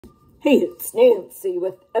Hey, it's Nancy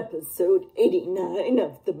with episode 89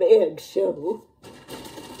 of The Bag Show.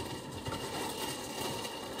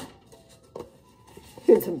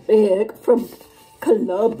 Here's a bag from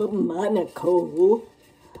Club Monaco.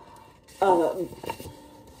 I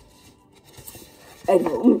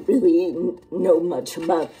don't really know much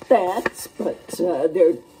about that, but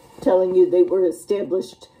they're telling you they were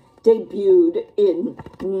debuted in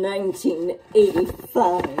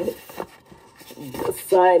 1985. The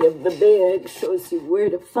side of the bag shows you where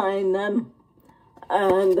to find them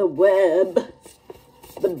on the web.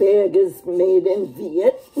 The bag is made in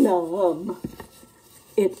Vietnam.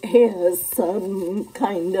 It has some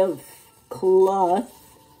kind of cloth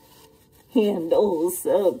handles.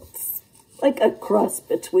 It's like a cross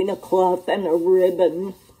between a cloth and a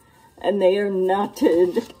ribbon, and they are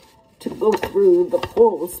knotted to go through the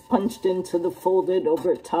holes punched into the folded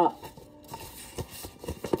over top.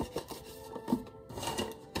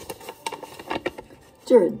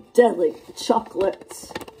 Ghirardelli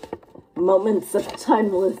Chocolate, moments of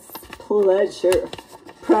timeless pleasure,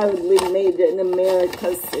 proudly made in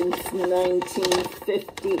America since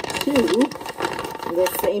 1952. The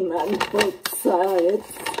same on both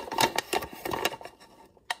sides.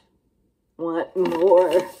 Want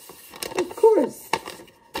more? Of course.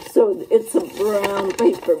 So it's a brown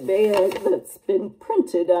paper bag that's been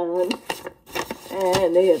printed on,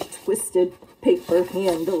 and they have twisted paper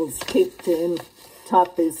handles taped in.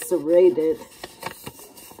 Top is serrated,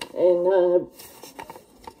 and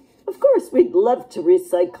of course we'd love to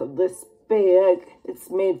recycle this bag. It's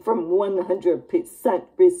made from 100%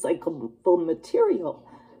 recyclable material,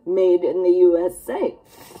 made in the USA.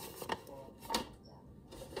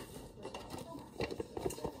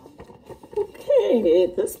 Okay,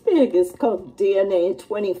 this bag is called DNA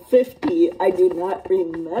 2050. I do not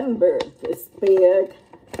remember this bag.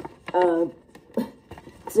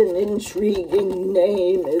 It's an intriguing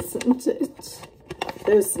name, isn't it?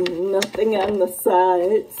 There's nothing on the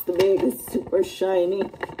sides. The bag is super shiny.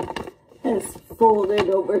 Has folded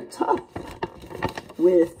over top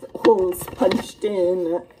with holes punched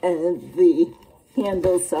in, and the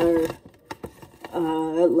handles are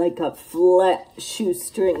like a flat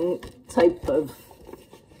shoestring type of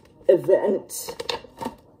event.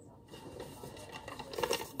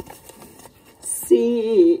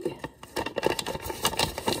 See,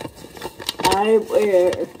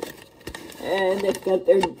 Eyewear, and they've got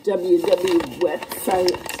their www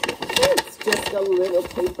website. It's just a little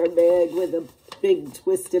paper bag with a big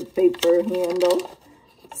twisted paper handle,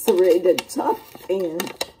 serrated top,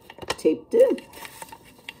 and taped in.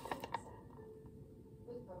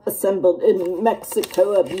 Assembled in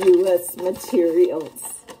Mexico of U.S.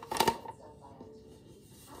 materials.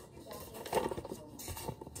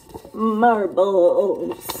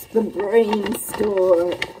 Marbles, the brain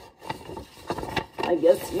store. I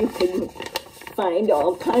guess you can find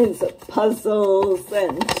all kinds of puzzles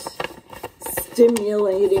and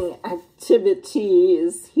stimulating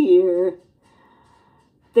activities here.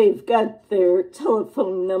 They've got their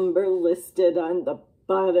telephone number listed on the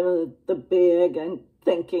bottom of the bag and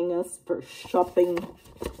thanking us for shopping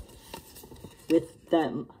with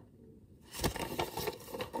them.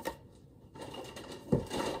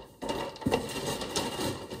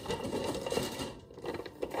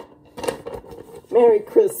 Merry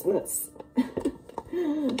Christmas.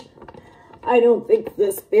 I don't think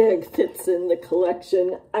this bag fits in the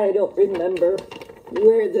collection. I don't remember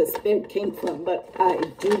where this bag came from, but I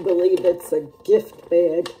do believe it's a gift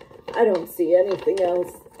bag. I don't see anything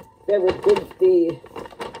else that would give the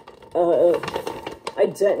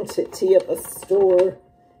identity of a store.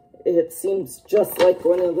 It seems just like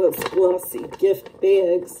one of those glossy gift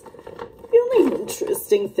bags. The only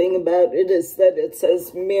interesting thing about it is that it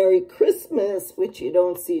says Merry Christmas, which you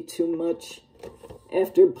don't see too much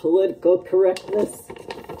after political correctness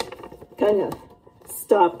kind of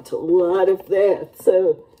stopped a lot of that.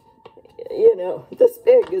 So, you know, this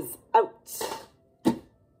bag is out.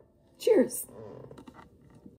 Cheers.